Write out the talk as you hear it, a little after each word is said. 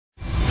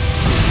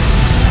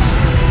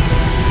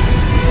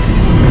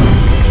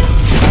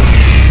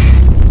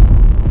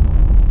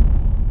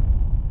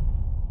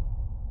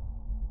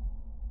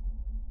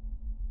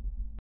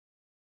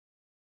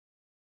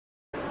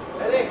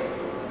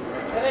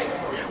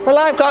Well,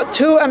 I've got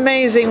two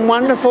amazing,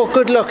 wonderful,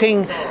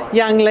 good-looking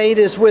young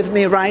ladies with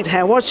me right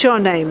here. What's your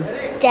name?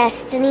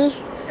 Destiny.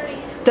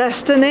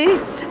 Destiny.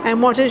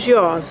 And what is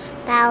yours?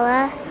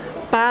 Bella.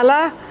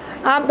 Bella.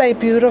 Aren't they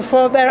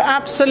beautiful? They're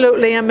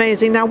absolutely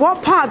amazing. Now,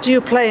 what part do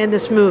you play in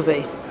this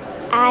movie?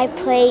 I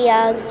play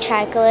young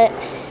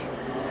Triglyphs.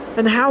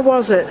 And how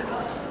was it?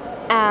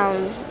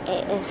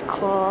 It was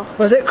cool.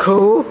 Was it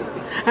cool?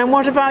 And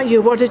what about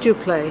you? What did you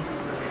play?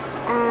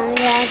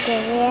 Yeah,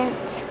 Durant.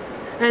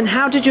 And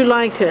how did you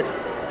like it?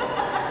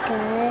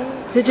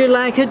 Good. Did you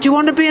like it? Do you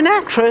want to be an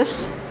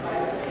actress?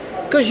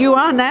 Because you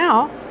are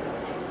now.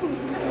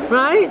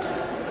 Right?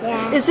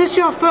 Yeah. Is this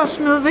your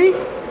first movie?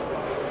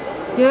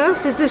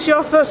 Yes? Is this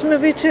your first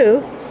movie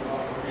too?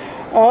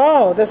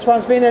 Oh, this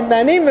one's been in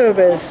many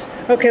movies.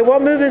 Okay,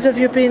 what movies have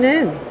you been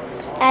in?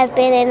 I've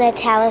been in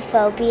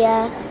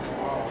Italophobia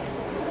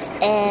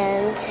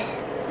and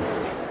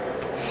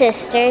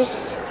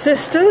Sisters.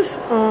 Sisters?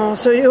 Oh,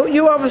 so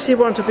you obviously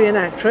want to be an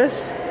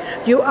actress.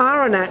 You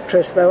are an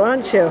actress though,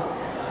 aren't you?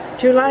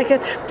 Do you like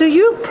it? Do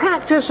you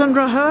practice and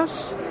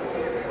rehearse?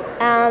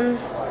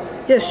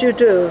 Yes, you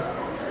do.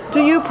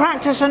 Do you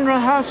practice and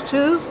rehearse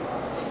too?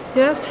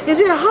 Yes? Is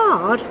it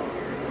hard?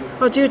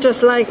 Or do you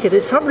just like it?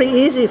 It's probably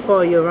easy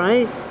for you,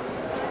 right?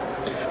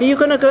 Are you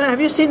going to go?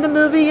 Have you seen the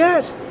movie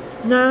yet?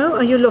 No?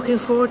 Are you looking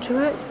forward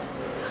to it?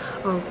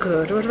 Oh,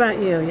 good. What about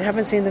you? You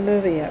haven't seen the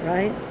movie yet,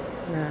 right?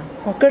 No.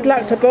 Well, good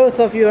luck to both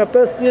of you. You're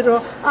both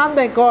beautiful. Aren't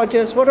they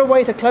gorgeous? What a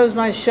way to close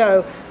my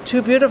show.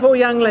 Two beautiful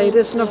young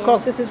ladies. And, of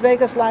course, this is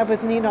Vegas Live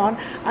with Ninon.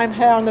 I'm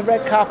here on the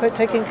red carpet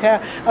taking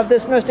care of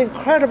this most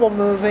incredible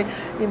movie,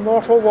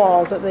 Immortal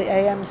Wars, at the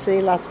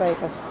AMC Las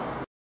Vegas.